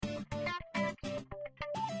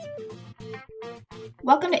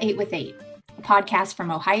Welcome to 8 with 8, a podcast from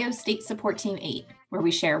Ohio State Support Team 8, where we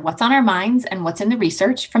share what's on our minds and what's in the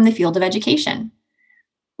research from the field of education.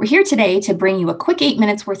 We're here today to bring you a quick 8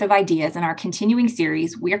 minutes worth of ideas in our continuing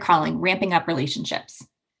series we're calling Ramping Up Relationships.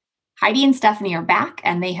 Heidi and Stephanie are back,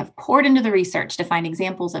 and they have poured into the research to find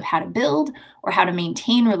examples of how to build or how to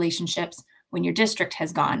maintain relationships when your district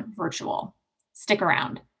has gone virtual. Stick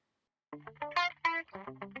around.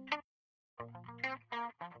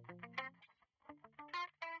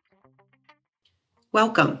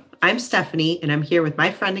 Welcome. I'm Stephanie, and I'm here with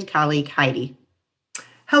my friend and colleague, Heidi.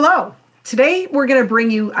 Hello. Today, we're going to bring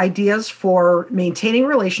you ideas for maintaining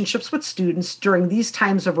relationships with students during these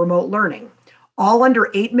times of remote learning. All under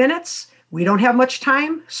 8 minutes. We don't have much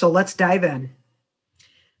time, so let's dive in.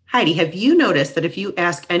 Heidi, have you noticed that if you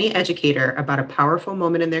ask any educator about a powerful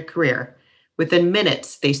moment in their career, within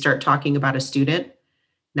minutes, they start talking about a student?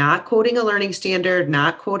 Not quoting a learning standard,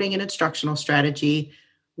 not quoting an instructional strategy.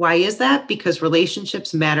 Why is that? Because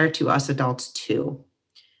relationships matter to us adults too.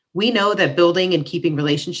 We know that building and keeping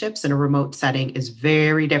relationships in a remote setting is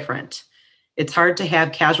very different. It's hard to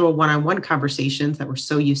have casual one-on-one conversations that we're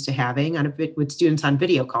so used to having with students on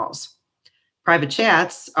video calls. Private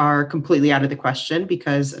chats are completely out of the question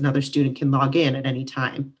because another student can log in at any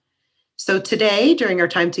time. So today, during our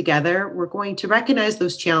time together, we're going to recognize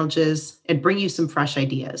those challenges and bring you some fresh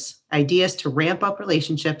ideas to ramp up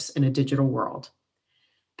relationships in a digital world.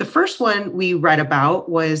 The first one we read about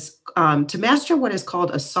was to master what is called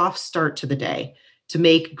a soft start to the day, to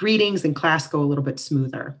make greetings in class go a little bit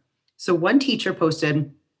smoother. So one teacher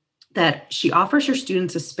posted that she offers her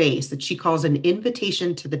students a space that she calls an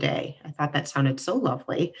invitation to the day. I thought that sounded so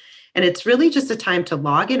lovely. And it's really just a time to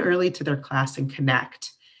log in early to their class and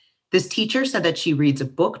connect. This teacher said that she reads a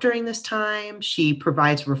book during this time, she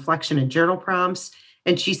provides reflection and journal prompts,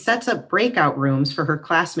 and she sets up breakout rooms for her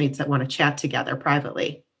classmates that want to chat together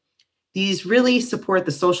privately. These really support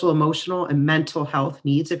the social, emotional, and mental health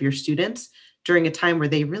needs of your students during a time where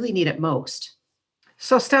they really need it most.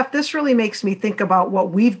 So, Steph, this really makes me think about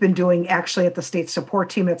what we've been doing actually at the state support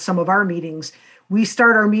team at some of our meetings. We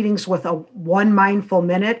start our meetings with a 1 mindful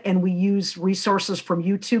minute, and we use resources from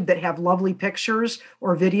YouTube that have lovely pictures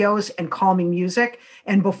or videos and calming music.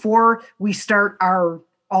 And before we start our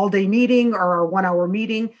all-day meeting or our 1 hour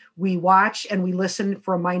meeting, we watch and we listen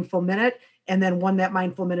for a mindful minute. And then when that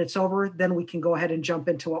mindful minute's over, then we can go ahead and jump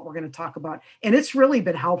into what we're going to talk about. And it's really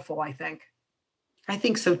been helpful, I think. I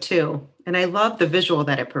think so too. And I love the visual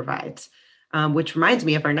that it provides, which reminds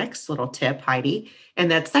me of our next little tip, Heidi. And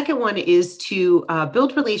that second one is to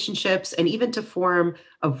build relationships and even to form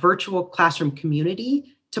a virtual classroom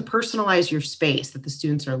community to personalize your space that the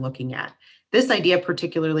students are looking at. This idea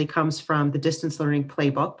particularly comes from the Distance Learning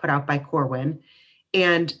Playbook put out by Corwin.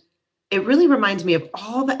 And it really reminds me of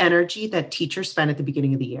all the energy that teachers spend at the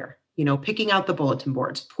beginning of the year, picking out the bulletin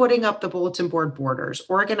boards, putting up the bulletin board borders,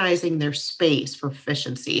 organizing their space for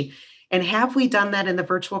efficiency. And have we done that in the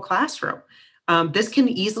virtual classroom? This can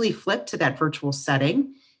easily flip to that virtual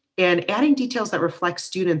setting, and adding details that reflect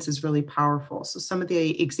students is really powerful. So some of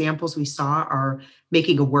the examples we saw are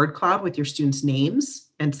making a word cloud with your students' names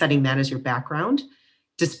and setting that as your background,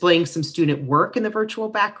 displaying some student work in the virtual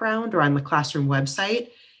background or on the classroom website.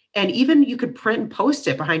 And even you could print and post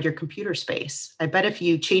it behind your computer space. I bet if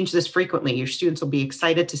you change this frequently, your students will be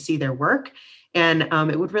excited to see their work, and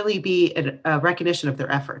it would really be a recognition of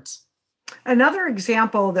their efforts. Another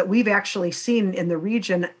example that we've actually seen in the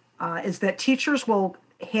region is that teachers will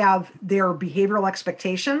have their behavioral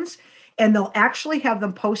expectations, and they'll actually have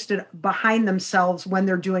them posted behind themselves when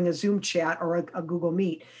they're doing a Zoom chat or a Google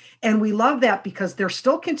Meet. And we love that because they're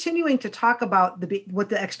still continuing to talk about what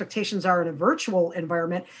the expectations are in a virtual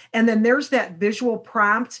environment. And then there's that visual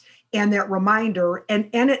prompt and that reminder. And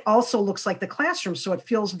it also looks like the classroom. So it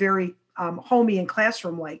feels very homey and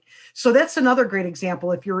classroom-like. So that's another great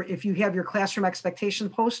example. If you have your classroom expectation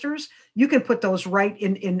posters, you can put those right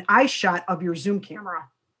in eye shot of your Zoom camera.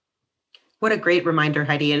 What a great reminder,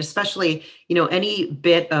 Heidi. And especially, any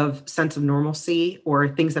bit of sense of normalcy or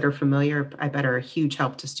things that are familiar, I bet are a huge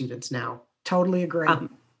help to students now. Totally agree.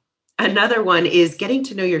 Another one is getting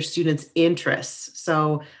to know your students' interests.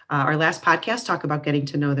 So our last podcast talked about getting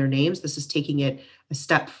to know their names. This is taking it a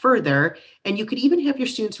step further. And you could even have your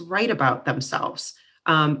students write about themselves.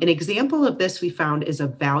 An example of this we found is a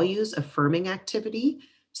values affirming activity.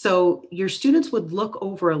 So your students would look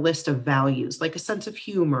over a list of values like a sense of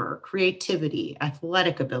humor, creativity,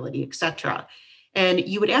 athletic ability, etc. And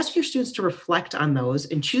you would ask your students to reflect on those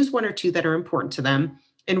and choose one or two that are important to them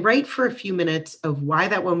and write for a few minutes of why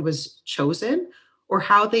that one was chosen or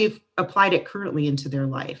how they've applied it currently into their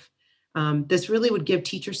life. This really would give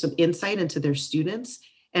teachers some insight into their students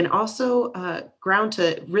and also ground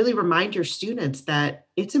to really remind your students that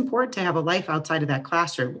it's important to have a life outside of that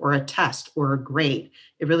classroom or a test or a grade.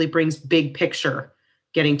 It really brings big picture,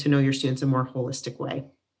 getting to know your students in a more holistic way.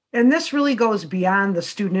 And this really goes beyond the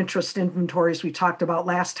student interest inventories we talked about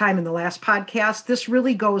last time in the last podcast. This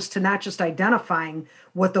really goes to not just identifying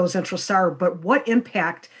what those interests are, but what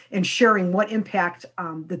impact and sharing what impact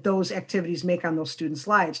that those activities make on those students'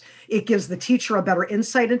 lives. It gives the teacher a better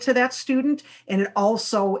insight into that student. And it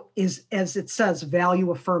also is, as it says,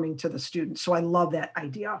 value affirming to the student. So I love that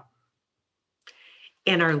idea.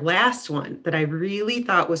 And our last one that I really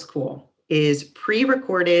thought was cool is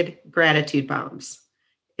pre-recorded gratitude bombs.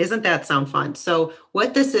 Isn't that sound fun? So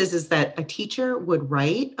what this is that a teacher would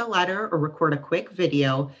write a letter or record a quick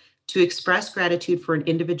video to express gratitude for an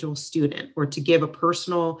individual student or to give a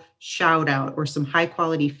personal shout out or some high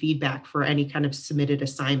quality feedback for any kind of submitted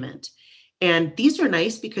assignment. And these are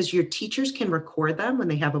nice because your teachers can record them when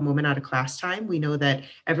they have a moment out of class time. We know that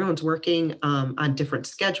everyone's working on different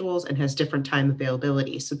schedules and has different time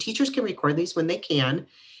availability. So teachers can record these when they can.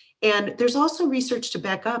 And there's also research to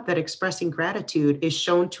back up that expressing gratitude is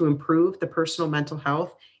shown to improve the personal mental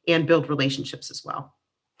health and build relationships as well.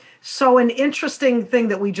 So an interesting thing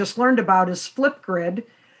that we just learned about is Flipgrid.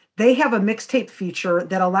 They have a mixtape feature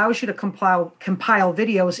that allows you to compile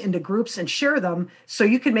videos into groups and share them so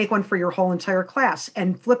you can make one for your whole entire class.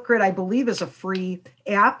 And Flipgrid, I believe, is a free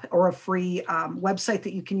app or a free website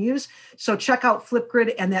that you can use. So check out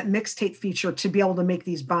Flipgrid and that mixtape feature to be able to make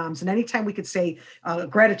these bombs. And anytime we could say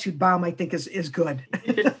gratitude bomb, I think is good.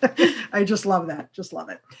 I just love that. Just love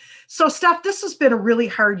it. So Steph, this has been a really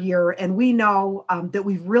hard year. And we know that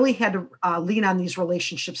we've really had to lean on these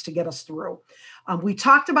relationships to get us through. We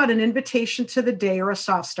talked about an invitation to the day or a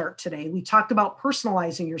soft start today. We talked about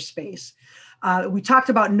personalizing your space. We talked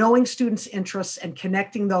about knowing students' interests and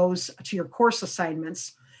connecting those to your course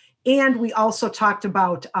assignments. And we also talked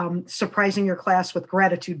about surprising your class with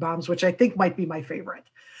gratitude bombs, which I think might be my favorite.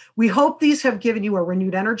 We hope these have given you a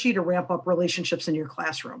renewed energy to ramp up relationships in your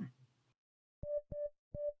classroom.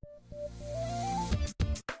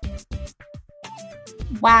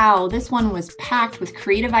 Wow, this one was packed with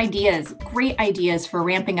creative ideas, great ideas for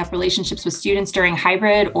ramping up relationships with students during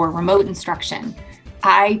hybrid or remote instruction.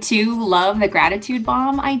 I too love the gratitude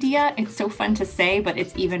bomb idea. It's so fun to say, but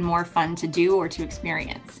it's even more fun to do or to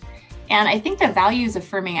experience. And I think the values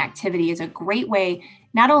affirming activity is a great way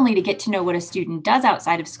not only to get to know what a student does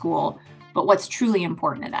outside of school, but what's truly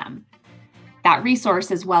important to them. That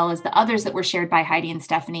resource, as well as the others that were shared by Heidi and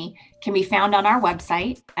Stephanie, can be found on our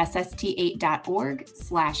website,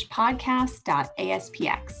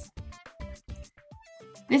 sst8.org/podcast.aspx.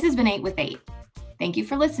 This has been 8 with 8. Thank you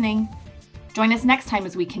for listening. Join us next time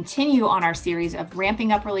as we continue on our series of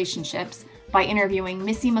ramping up relationships by interviewing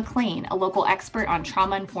Missy McLean, a local expert on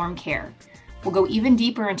trauma-informed care. We'll go even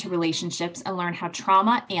deeper into relationships and learn how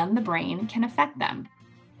trauma and the brain can affect them.